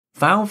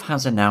Valve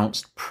has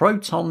announced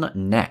Proton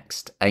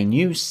Next, a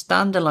new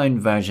standalone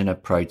version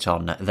of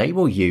Proton they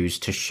will use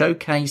to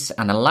showcase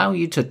and allow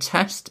you to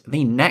test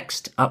the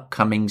next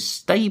upcoming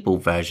stable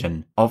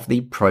version of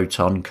the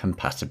Proton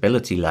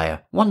compatibility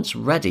layer. Once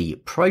ready,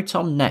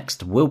 Proton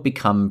Next will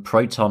become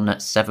Proton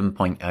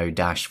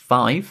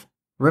 7.0-5,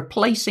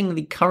 replacing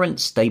the current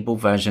stable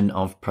version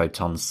of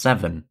Proton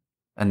 7.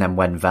 And then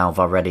when Valve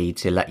are ready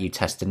to let you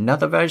test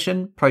another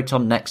version,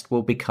 Proton Next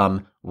will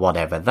become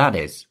whatever that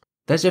is.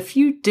 There's a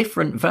few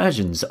different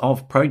versions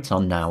of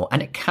Proton now,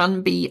 and it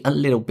can be a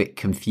little bit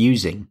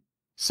confusing.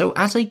 So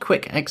as a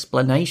quick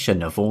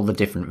explanation of all the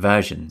different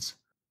versions,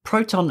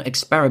 Proton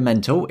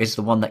Experimental is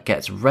the one that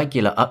gets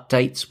regular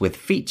updates with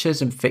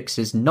features and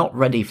fixes not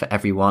ready for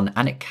everyone,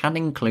 and it can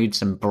include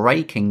some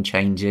breaking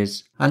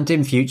changes, and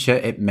in future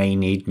it may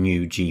need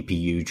new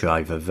GPU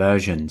driver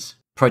versions.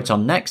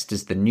 Proton Next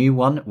is the new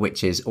one,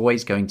 which is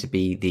always going to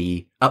be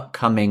the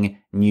upcoming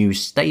new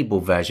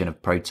stable version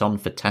of Proton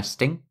for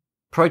testing.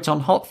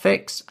 Proton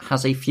Hotfix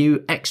has a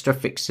few extra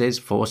fixes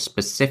for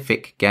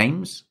specific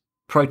games.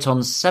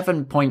 Proton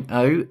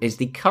 7.0 is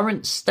the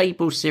current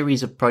stable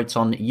series of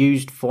Proton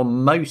used for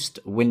most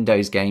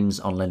Windows games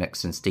on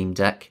Linux and Steam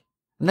Deck.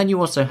 And then you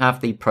also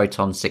have the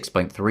Proton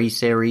 6.3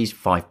 series,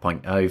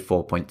 5.0,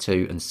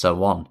 4.2 and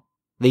so on.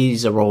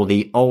 These are all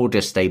the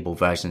older stable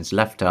versions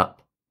left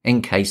up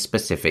in case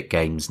specific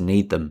games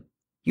need them.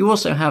 You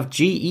also have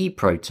GE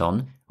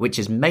Proton, which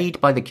is made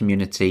by the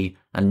community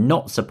and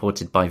not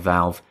supported by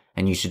Valve,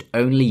 and you should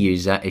only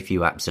use that if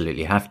you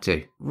absolutely have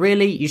to.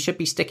 Really, you should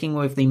be sticking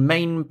with the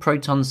main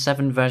Proton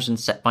 7 version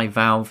set by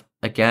Valve,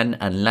 again,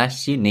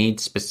 unless you need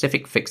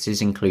specific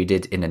fixes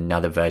included in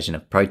another version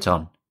of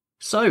Proton.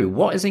 So,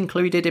 what is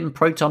included in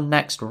Proton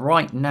Next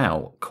right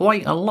now?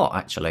 Quite a lot,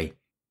 actually.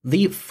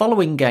 The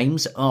following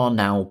games are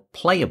now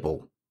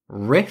playable: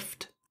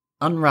 Rift,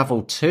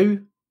 Unravel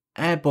 2,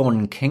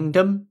 Airborne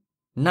Kingdom,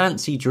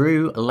 Nancy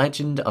Drew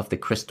Legend of the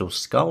Crystal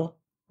Skull,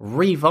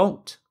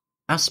 Revolt,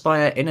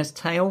 Aspire Inner's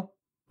Tale,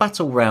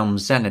 Battle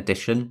Realms Zen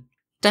Edition,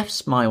 Death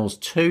Smiles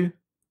 2,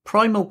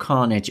 Primal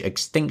Carnage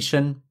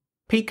Extinction,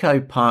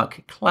 Pico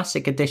Park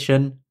Classic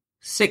Edition,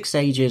 Six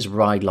Ages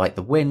Ride Like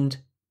the Wind,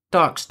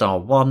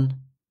 Darkstar 1,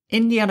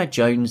 Indiana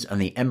Jones and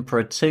the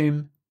Emperor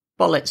Tomb,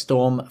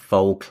 Bulletstorm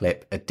Full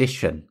Clip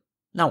Edition.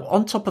 Now,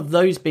 on top of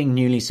those being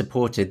newly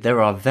supported,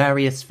 there are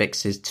various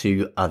fixes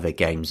to other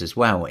games as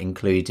well,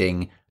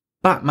 including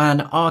Batman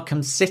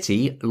Arkham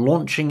City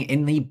launching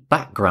in the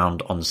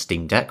background on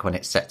Steam Deck when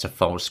it's set to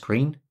full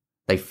screen.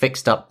 They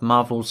fixed up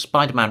Marvel's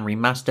Spider-Man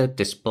Remastered,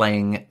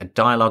 displaying a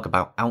dialogue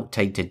about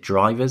outdated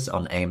drivers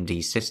on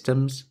AMD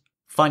systems.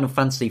 Final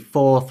Fantasy IV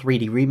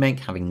 3D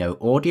Remake having no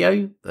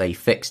audio. They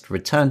fixed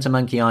Return to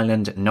Monkey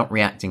Island not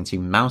reacting to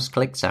mouse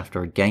clicks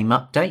after a game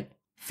update.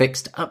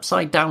 Fixed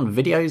upside down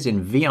videos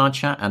in VR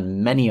chat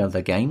and many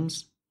other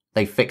games.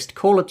 They fixed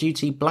Call of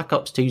Duty Black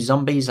Ops 2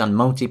 Zombies and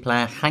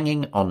multiplayer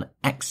hanging on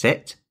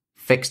exit.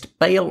 Fixed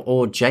bail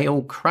or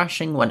jail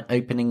crashing when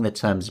opening the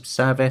terms of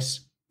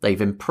service.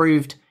 They've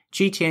improved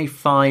GTA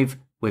 5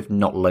 with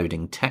not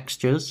loading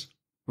textures.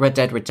 Red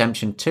Dead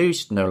Redemption 2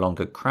 should no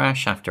longer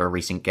crash after a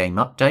recent game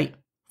update.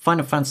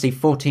 Final Fantasy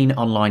XIV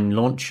Online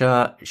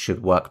Launcher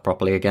should work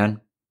properly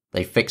again.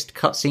 They fixed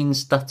cutscene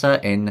stutter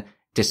in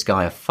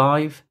Disgaea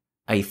 5.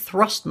 A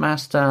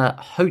Thrustmaster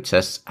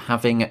HOTUS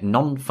having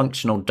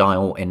non-functional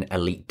dial in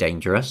Elite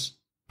Dangerous.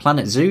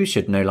 Planet Zoo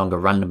should no longer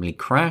randomly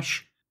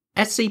crash.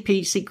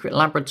 SCP Secret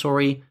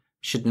Laboratory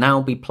should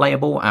now be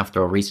playable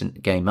after a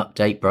recent game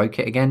update broke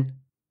it again.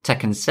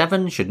 Tekken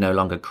 7 should no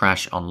longer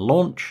crash on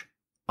launch.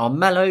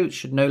 Armello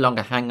should no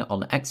longer hang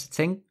on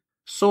exiting.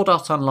 Sword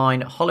Art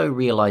Online Hollow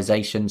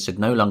Realization should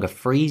no longer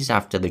freeze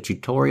after the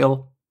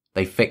tutorial.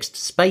 They fixed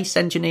Space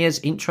Engineer's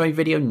intro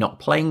video not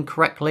playing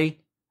correctly.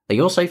 They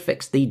also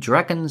fixed the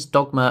Dragon's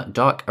Dogma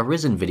Dark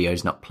Arisen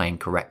videos not playing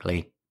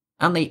correctly.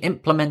 And they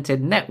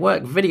implemented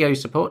network video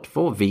support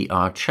for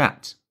VR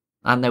chat.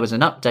 And there was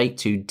an update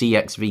to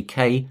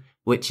DXVK,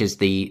 which is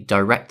the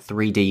Direct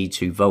 3D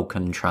to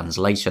Vulkan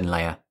translation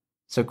layer.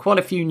 So quite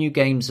a few new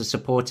games are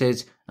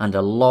supported, and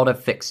a lot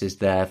of fixes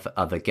there for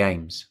other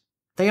games.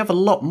 They have a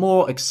lot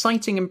more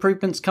exciting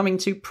improvements coming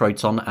to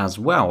Proton as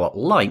well,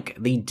 like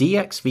the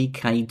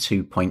DXVK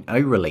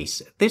 2.0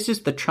 release. This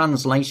is the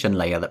translation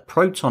layer that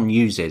Proton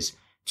uses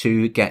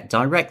to get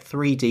Direct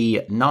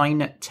 3D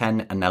 9,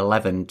 10 and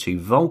 11 to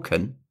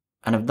Vulkan,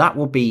 and that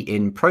will be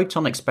in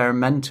Proton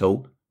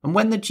Experimental, and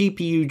when the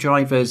GPU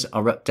drivers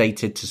are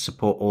updated to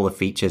support all the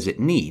features it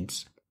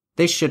needs,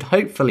 this should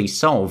hopefully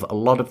solve a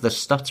lot of the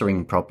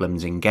stuttering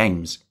problems in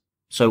games.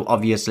 So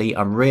obviously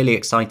I'm really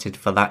excited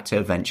for that to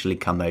eventually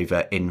come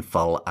over in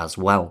full as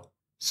well.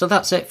 So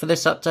that's it for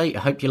this update. I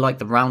hope you liked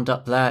the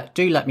roundup there.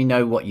 Do let me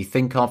know what you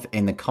think of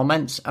in the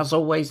comments. As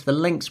always, the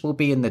links will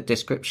be in the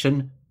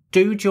description.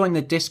 Do join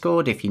the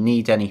Discord if you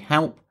need any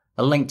help.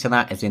 A link to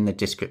that is in the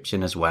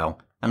description as well.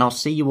 And I'll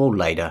see you all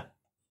later.